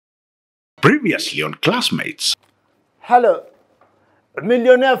Previously on Classmates. Hello,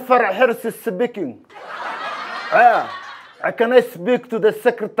 millionaire Farah Hirsi speaking. Can I speak to the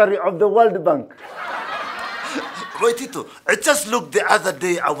secretary of the World Bank? Wait, Tito, I just looked the other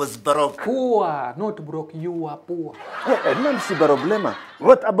day, I was broke. Poor, not broke, you are poor. Nancy problema.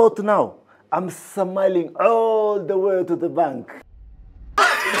 What about now? I'm smiling all the way to the bank.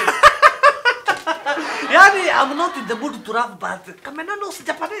 Yani, I'm not in the mood to rap, but Kamena knows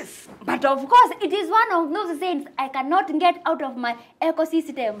Japanese. But of course, it is one of those things I cannot get out of my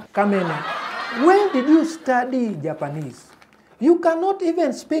ecosystem. Kamena, when did you study Japanese? You cannot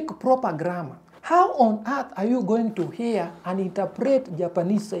even speak proper grammar. How on earth are you going to hear and interpret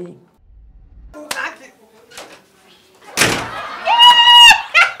Japanese saying?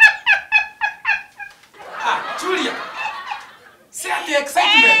 Julia, see the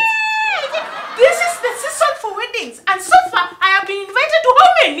excitement. This is the season for weddings, and so far I have been invited to how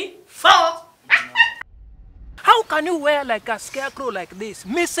many? 4. How can you wear like a scarecrow like this,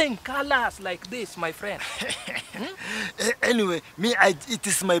 missing colors like this, my friend? Anyway, it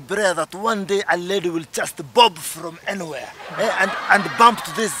is my prayer that one day a lady will just bob from anywhere and bump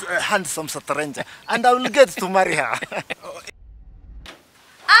to this handsome stranger, and I will get to marry her.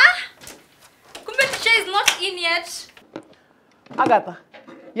 Kumbe teacher is not in yet. Agatha,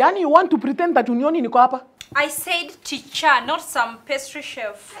 yani you want to pretend that unioni niko hapa? I said teacher, not some pastry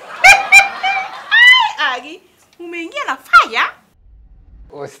chef. Agi, umeingia na fire?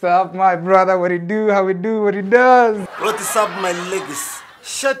 What's up, my brother? What he do, how he do, what he does? What is up, my legs?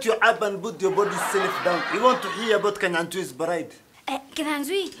 Shut your up and put your body safe down. You want to hear about Kanyantui's bride?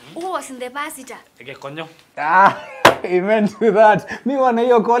 Kinanzui, who was in the passenger? Amen to that. Me wanna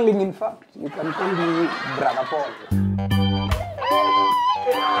hear calling, in fact. You can call me Brother Paul.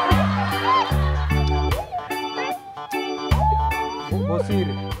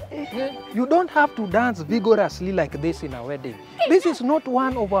 You don't have to dance vigorously like this in a wedding. This is not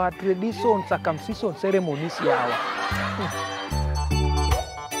one of our traditional circumcision ceremonies here.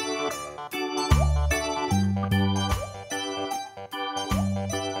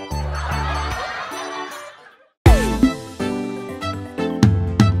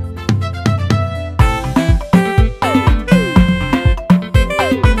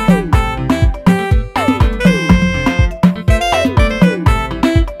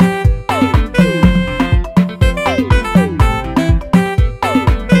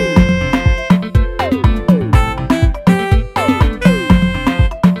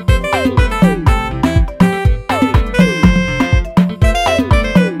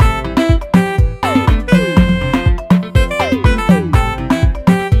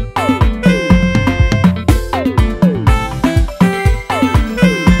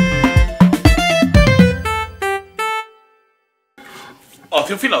 Oh,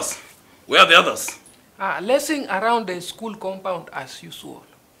 Theophilus, where are the others? Lessing around the school compound as usual.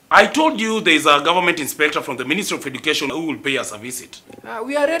 I told you there is a government inspector from the Ministry of Education who will pay us a visit.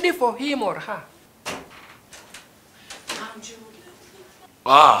 We are ready for him or her.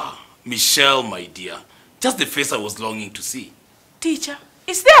 Michelle, my dear. Just the face I was longing to see. Teacher,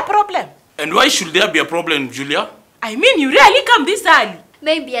 is there a problem? And why should there be a problem, Julia? I mean, you really come this early.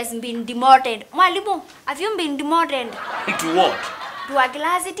 Maybe he has been demoted. Mwalimu, have you been demoted? To what? To a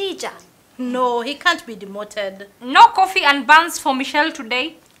class teacher. No, he can't be demoted. No coffee and buns for Michelle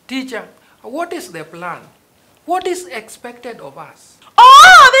today. Teacher, what is the plan? What is expected of us?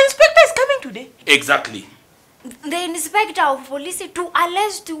 Oh, the inspector is coming today. Exactly. The inspector of police to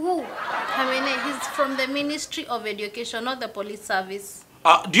arrest who? I mean, he's from the Ministry of Education, not the police service.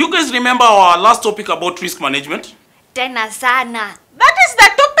 Do you guys remember our last topic about risk management? Tena sana. That is the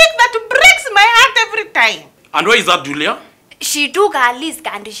topic that breaks my heart every time. And why is that, Julia? She took her risk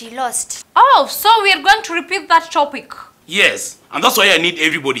and she lost. Oh, so we are going to repeat that topic. Yes, and that's why I need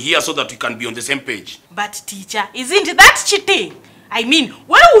everybody here so that we can be on the same page. But teacher, isn't that cheating? I mean,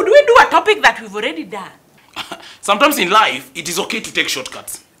 why would we do a topic that we've already done? Sometimes in life, it is okay to take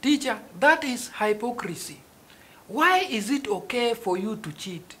shortcuts. Teacher, that is hypocrisy. Why is it okay for you to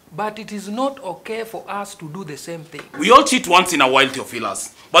cheat, but it is not okay for us to do the same thing? We all cheat once in a while,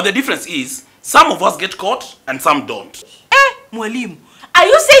 Theophilus. But the difference is, some of us get caught and some don't. Mwalimu, are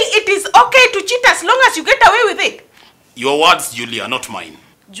you saying it is okay to cheat as long as you get away with it? Your words, Julia, not mine.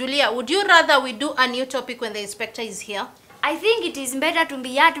 Julia, would you rather we do a new topic when the inspector is here? I think it is better to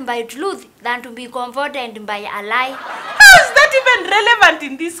be hurt by truth than to be comforted by a lie. How is that even relevant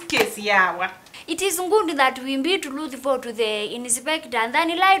in this case, Yawa? It is good that we be truthful to the inspector and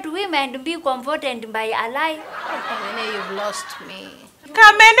then lie to him and be comforted by a lie. I mean, you've lost me.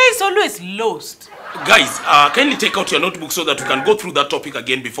 Kamene is always lost. Guys, kindly take out your notebook so that we can go through that topic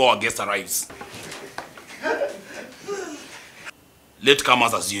again before our guest arrives.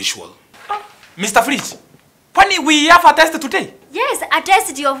 Latecomers as usual. Mr. Fridge, when we have a test today? Yes, a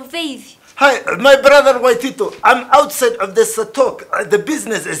test of faith. Hi, my brother Waitito. I'm outside of this talk. The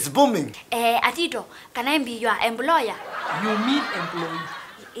business is booming. Atito, can I be your employer? You mean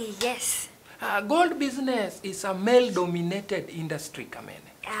employee? Yes. Gold business is a male-dominated industry, Kamene.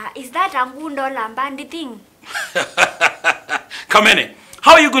 Is that a Ngundo Lambandi thing? Kamene,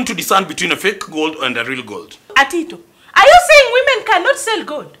 how are you going to discern between a fake gold and a real gold? Atito, are you saying women cannot sell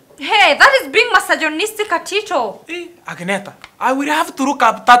gold? Hey, that is being misogynistic, Atito. Agneta, I will have to look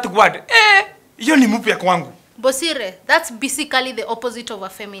up that word. Hiyo ni mpya kwangu. Bosire, that's basically the opposite of a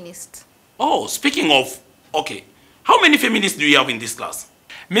feminist. Oh, speaking of, okay, how many feminists do you have in this class?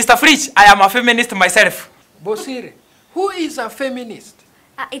 Mr. Fridge, I am a feminist myself. Bosire, who is a feminist?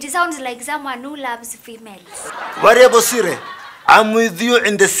 It sounds like someone who loves females. Waria Bosire, I'm with you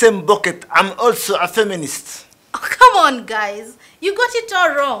in the same bucket. I'm also a feminist. Oh, come on, guys. You got it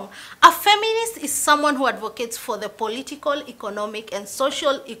all wrong. A feminist is someone who advocates for the political, economic, and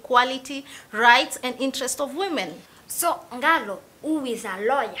social equality, rights, and interest of women. So, Ngalo, who is a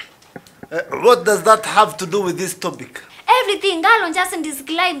lawyer? What does that have to do with this topic? Everything Ngalo just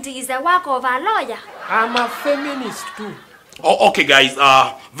described is the work of a lawyer. I'm a feminist too. Oh, okay, guys.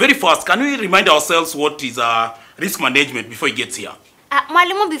 Very fast, can we remind ourselves what is risk management before he gets here?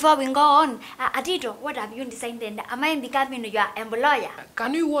 Mwalimu, before we go on, Atito, what have you decided? Am I becoming your employer?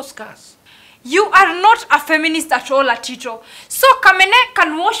 Can you wash cars? You are not a feminist at all, Atito. So Kamene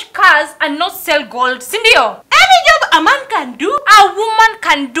can wash cars and not sell gold, Sindio? Any job a man can do, a woman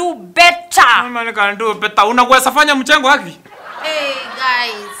can do better. A woman can do better. Unaweza fanya mchango wapi? Hey,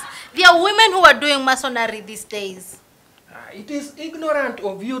 guys. There are women who are doing masonry these days. It is ignorant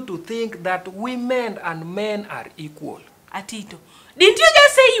of you to think that women and men are equal. Atito, didn't you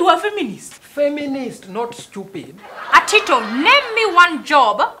just say you are feminist? Feminist, not stupid. Atito, name me one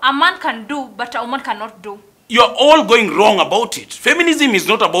job a man can do but a woman cannot do. You're all going wrong about it. Feminism is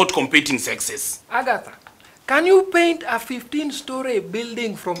not about competing sexes. Agatha, can you paint a 15-story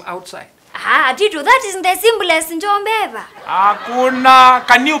building from outside? Atito, that isn't the simplest job ever. Hakuna.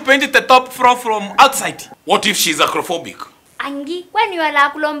 Can you paint the top floor from outside? What if she's acrophobic? Angi, when you are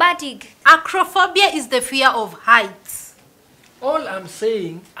acrobatic. Acrophobia is the fear of heights. All I'm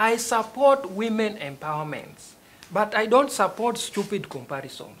saying, I support women empowerment, but I don't support stupid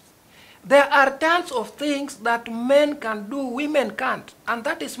comparisons. There are tons of things that men can do, women can't, and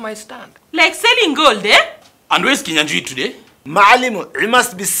that is my stand. Like selling gold, eh? And where's Kinyanjui today? Maalimu, he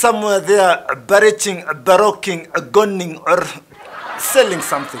must be somewhere there, barocking, gunning, or selling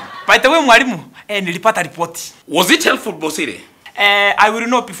something. By the way, mwalimu, nilipata report. Was it helpful, Bosire? I will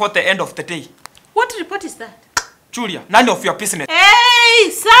know before the end of the day. What report is that? Julia, none of your business. Hey,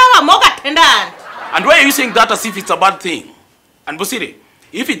 sawa moga tendant. And why are you saying that as if it's a bad thing? And Bosire,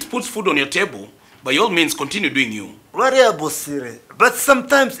 if it puts food on your table, by all means continue doing you. Waria Bosire, but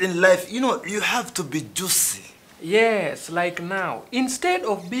sometimes in life, you have to be juicy. Yes, like now. Instead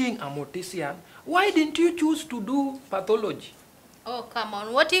of being a mortician, why didn't you choose to do pathology? Oh, come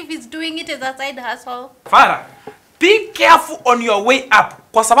on. What if he's doing it as a side hustle? Farah, be careful on your way up.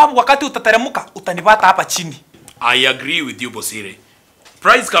 Kwa sababu wakati utateremuka, utanipata hapa chini. I agree with you, Bosire.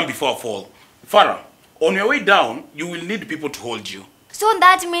 Prize come before a fall. Farah, on your way down, you will need people to hold you. So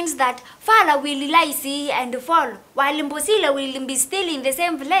that means that Farah will rise and fall, while Mbosile will be still in the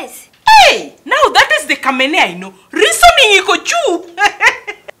same place. Hey, now that is the Kamene I know. Reasoning iko juu.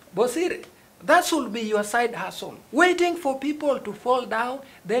 Bosire, that should be your side hustle. Waiting for people to fall down,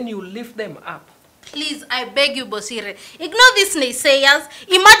 then you lift them up. Please, I beg you, Bosire. Ignore these naysayers.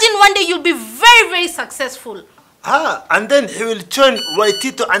 Imagine one day you'll be very, very successful. And then he will join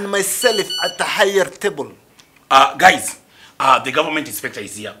Waitito and myself at the higher table. Guys, the government inspector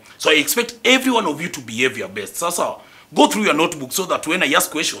is here. So I expect every one of you to behave your best. Sasa, go through your notebook so that when I ask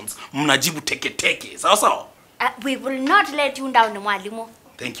questions, mnajibu teke. Sasa. We will not let you down, Mwalimu.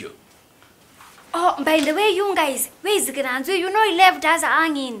 Thank you. Oh, by the way, you guys, where is Kinyanjui? You know he left us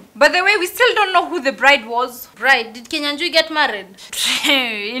hanging. By the way, we still don't know who the bride was. Bride? Did Kinyanjui get married?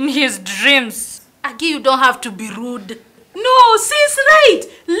 In his dreams. Agi, you don't have to be rude. No, she's right.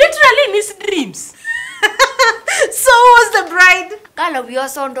 Literally in his dreams. So was the bride? Kala, we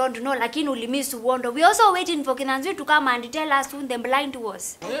also don't know, like in Ulimisu wonder. We also waiting for Kinyanjui to come and tell us who the blind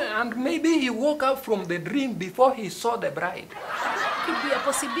was. Yeah, and maybe he woke up from the dream before he saw the bride. Could be a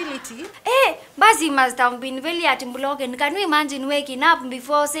possibility. Hey, Basi must have been very at Mblogen. Can you imagine waking up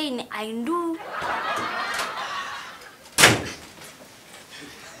before saying, I do?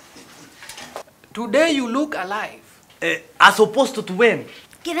 Today you look alive. As opposed to when?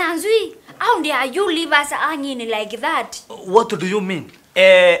 Kinanzui, how dare you leave us hanging like that? What do you mean?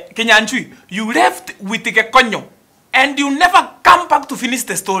 Kinyanjui, you left with Gekonyo and you never come back to finish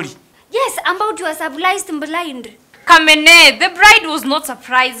the story. Yes, about your surprised blind. Kamene, the bride was not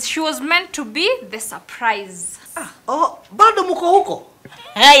surprised. She was meant to be the surprise. Oh, bado muko huko?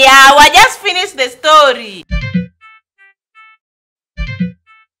 Yeah, we just finished the story.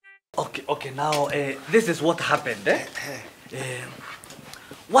 Okay, now this is what happened.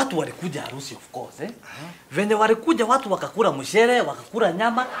 Watu walikuja harusi of course. Venye walikuja watu wakakula mshere, wakakula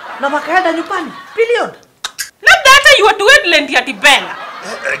nyama na wakaenda nyumbani. Period. Not that you are doing lenti at Bella.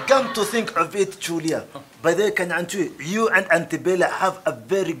 Come to think of it, Julia. By the way, Kanyanchu, you and Auntie Bella have a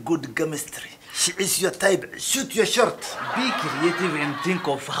very good chemistry. She is your type. Shoot your shot. Be creative and think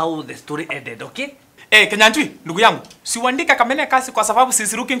of how the story ended, okay? Kinyanjui, ndugu yangu, siuandika Kamene kasi kwa sababu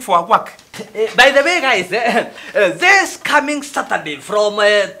she's looking for work. By the way, guys, this coming Saturday from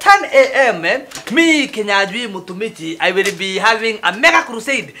 10 a.m., me, Kinyanjui Mutumichi, I will be having a mega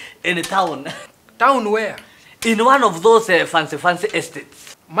crusade in town. Town where? In one of those fancy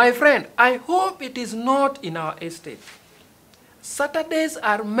estates. My friend, I hope it is not in our estate. Saturdays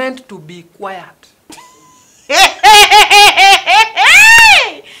are meant to be quiet.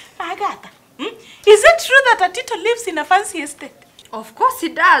 Agatha, is it true that Atito lives in a fancy estate? Of course he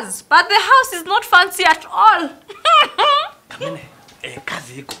does, but the house is not fancy at all. Kamene,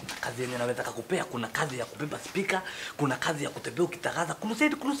 kazi iko. Kazi yenye naweza kukupea, kuna kazi ya kubeba speaker, kuna kazi ya kutembea ukitagaza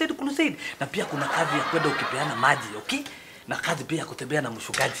crusade, na pia kuna kazi ya kwenda ukipeana maji, okay? Na kazi pia ya kutembea na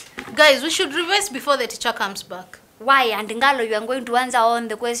mshugaji. Guys, we should revise before the teacher comes back. Why? And Ngalo, you are going to answer all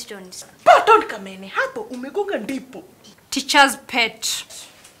the questions. Pardon, Kamene, hapo umegonga ndipo. Teacher's pet.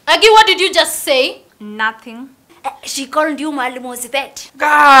 Agi, what did you just say? Nothing. She called you Malimo's pet.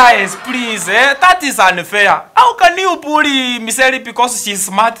 Guys, please, that is unfair. How can you bully Miseri because she's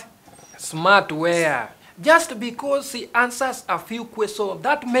smart? Smart where? Just because she answers a few questions,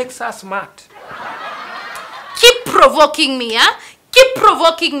 that makes her smart. Keep provoking me, huh? Keep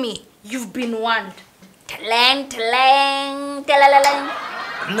provoking me. You've been warned. Teleng, teleng, telalalang.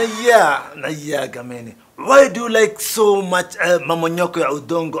 Naya, Kamene. Why do you like so much mamonyoko ya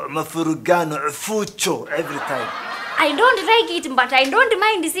udongo, mafurugano, fucho every time? I don't like it, but I don't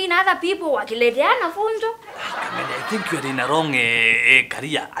mind seeing other people wakileteana funzo. Kamene, I think you are in a wrong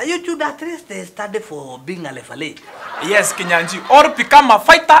career. You should at least study for being a lefale. Yes, Kinyanji, or become a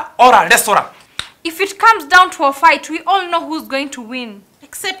fighter or a wrestler. If it comes down to a fight, we all know who's going to win.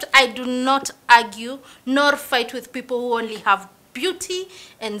 Except I do not argue nor fight with people who only have beauty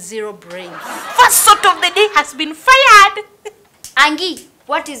and zero brains. First shot of the day has been fired. Angie,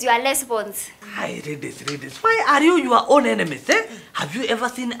 what is your response? Hi, read this. Why are you your own enemies, Have you ever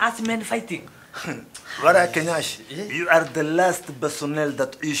seen us men fighting? Wara Kenyash, you are the last personnel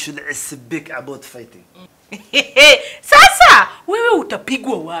that you should speak about fighting. Sasa, wewe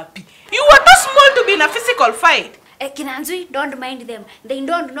utapigwa wapi? You are too small to be in a physical fight. Kinanzui, don't mind them. They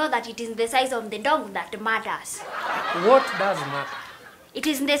don't know that it is the size of the dong that matters. What does matter? It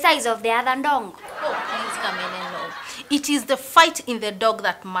is the size of the other dong. Oh, please, Kamene, no. It is the fight in the dog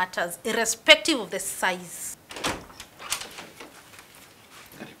that matters, irrespective of the size.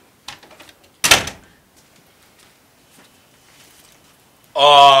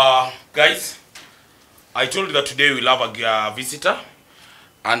 Guys, I told you that today we'll have a visitor,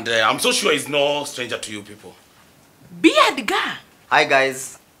 and I'm so sure he's no stranger to you people. Beard guy. Hi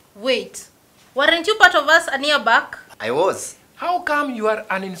guys. Wait, weren't you part of us a year back? I was. How come you are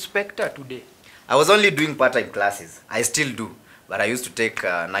an inspector today? I was only doing part-time classes. I still do, but I used to take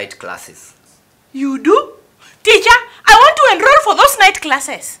night classes. You do? Teacher, I want to enroll for those night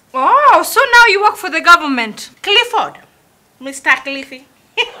classes. Oh, so now you work for the government. Clifford. Mr. Cliffy.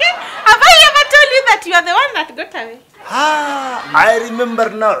 Have I ever told you that you are the one that got away? I remember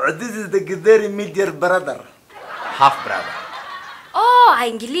now. This is the Githeri medial brother. Half brother. Oh,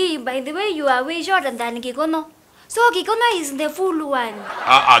 Angeli, by the way, you are way shorter than Kikono. So Kikono is the full one.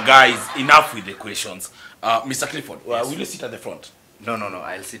 Guys, enough with the questions. Mr. Clifford, will you sit at the front? No,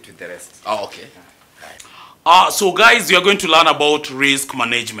 I'll sit with the rest. Oh, okay. So guys, we are going to learn about risk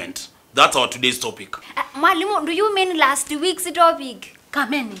management. That's our today's topic. Malimo, do you mean last week's topic?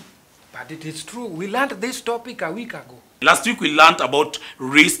 Kamene. But it is true, we learned this topic a week ago. Last week we learned about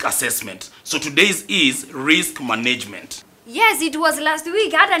risk assessment. So today's is risk management. Yes, it was last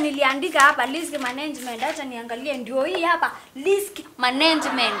week. Hata niliandika hapa risk management. Hata niangalie ndio hii hapa risk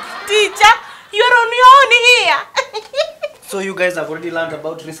management. Teacher, you're on your own here. So you guys have already learned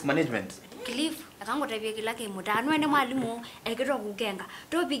about risk management? Cliff, akangotabia kila kemutano ene mwalimu ekero kukenga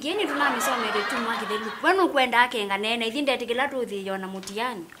to bigeni tunamisomere tu mwakithelu wenu kwenda akenga nene ithinde tikila tuthiyona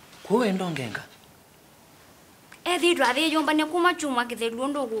mutiani Kuwe ndongenga. Thitu athiyomba ne kuma chuma kithelu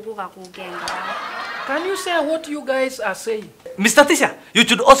ndo gukuka kukenga. Can you say what you guys are saying? Mr. Teacher, you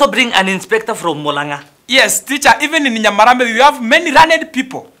should also bring an inspector from Molanga. Yes, teacher, even in Nyamarambe, we have many learned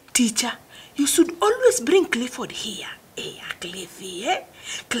people. Teacher, you should always bring Clifford here. Cliffy,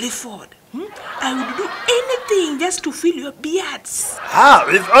 Clifford. I would do anything just to fill your beards.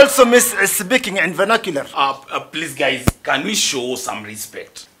 We've also missed speaking in vernacular. Please guys, can we show some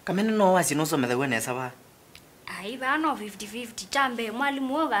respect? Kamene no wasinoso medewene sawa. Ai bano 50-50 chambe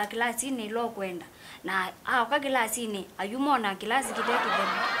mwalimu woga klasi ni lo kwenda. Na kwa klasi ni ayumona klasi kideki.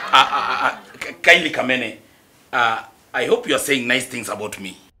 Kindly Kamene, I hope you are saying nice things about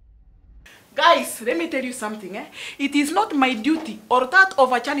me. Guys, let me tell you something. It is not my duty or that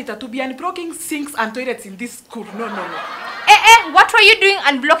of a janitor to be unblocking sinks and toilets in this school. No. What were you doing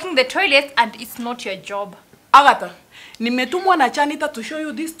unblocking the toilet and it's not your job? Agatha, nimetumwa na janitor to show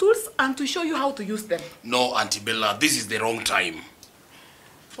you these tools and to show you how to use them. No, Auntie Bella, this is the wrong time.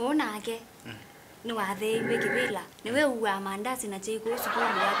 Onake. Niwathiwe kibila. Niwe uwa mandazi na chiko sukulu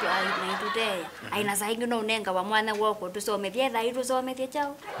watu ainaitutea. Aina sahingi no nenga wa mwana wako tusomethie thai tusomethie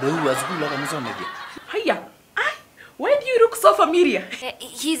chao. Ndio wasukulu akamusomethia. Haya. Why do you look so familiar?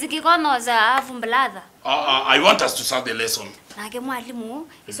 He's kikonoza afumbladha. I want us to start the lesson. Nake mwalimu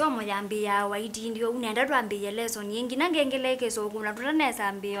isomo yambia waiti ndio unaenda tuambie lesson nyingi nangengeleke so kuna tutanesa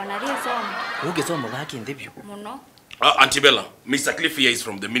ambio na risomo. Ugesomo gaki ndivyo. Muno. Auntie Bella, Mr. Cliff here is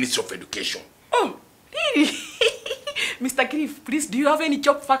from the Ministry of Education. Oh, Mr. Cliff, please, do you have any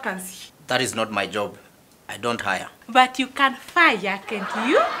job vacancy? That is not my job. I don't hire. But you can fire, can't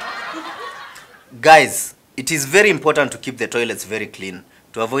you? Guys, it is very important to keep the toilets very clean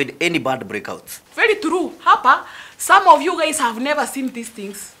to avoid any bad breakouts. Very true. Hapa, some of you guys have never seen these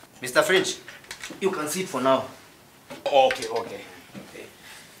things. Mr. Fringe, you can sit for now. Okay.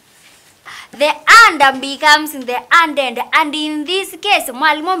 The and becomes the and in this case,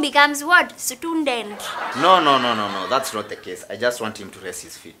 mwalimu becomes what? Student. No. That's not the case. I just want him to rest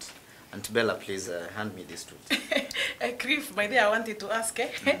his feet. Auntie Bella, please hand me this tool. Cliff, by the way, I wanted to ask,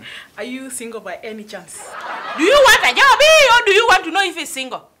 are you single by any chance? Do you want a job or do you want to know if he's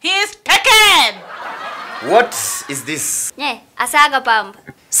single? He is taken! What is this? Asaga pump.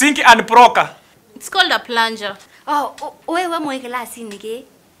 Sink and broker. It's called a plunger. Wewe mwekilasi nike?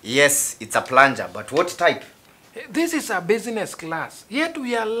 Yes, it's a plunger, but what type? This is a business class, yet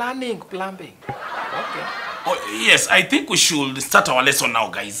we are learning plumbing. Okay. Oh, yes, I think we should start our lesson now,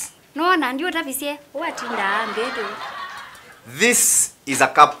 guys. No, ndio tavisie. Watinda ambedo. This is a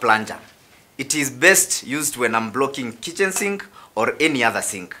cup plunger. It is best used when unblocking kitchen sink or any other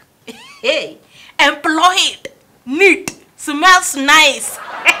sink. Hey, employed, neat, smells nice,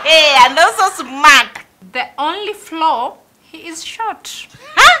 and also smart. The only flaw, he is short.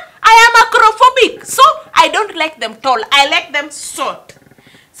 I am acrophobic, so I don't like them tall. I like them short.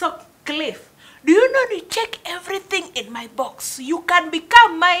 So, Cliff, do you know to check everything in my box? You can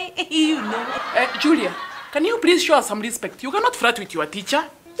become my, Julia, can you please show us some respect? You cannot flirt with your teacher.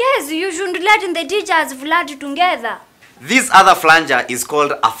 Yes, you should let the teachers flirt together. This other plunger is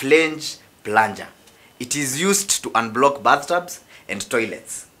called a flange plunger. It is used to unblock bathtubs and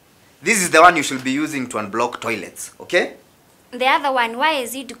toilets. This is the one you should be using to unblock toilets, okay? The other one, why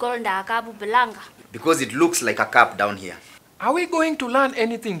is it called a kabu belanga? Because it looks like a cup down here. Are we going to learn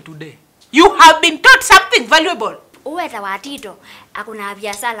anything today? You have been taught something valuable. Uweta watito, akuna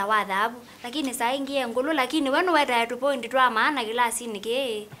biasala wa dhabu, lakini saa ingie ngulu, lakini wenu weta ya tupointi tuwa maana kilasi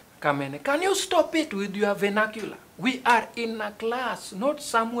nike. Kamene, can you stop it with your vernacular? We are in a class, not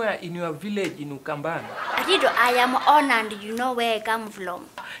somewhere in your village in Ukambani. Atito, I am honored, you know where I come from.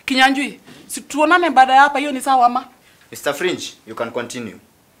 Kinyanjui, situonane baada ya hapa, hiyo ni sawa ama? Mr. Fringe, you can continue.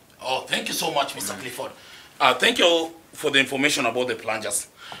 Oh, thank you so much, Mr. Clifford. Thank you for the information about the plungers.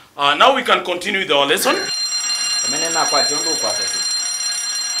 Now we can continue with our lesson.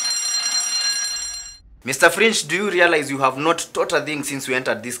 Mr. Fringe, do you realize you have not taught a thing since we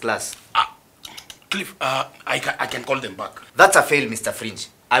entered this class? Cliff, I can call them back. That's a fail, Mr. Fringe.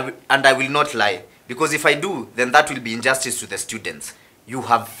 And I will not lie. Because if I do, then that will be injustice to the students. You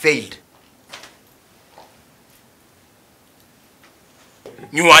have failed.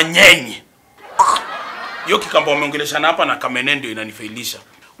 Nyuanyenye. Yo kikamba wameongeleshana hapa na Kamene ndio inanifailisha.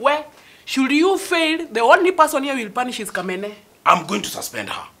 Well, should you fail, the only person here will punish is Kamene. I'm going to suspend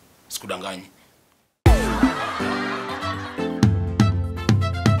her. Sikudanganyi.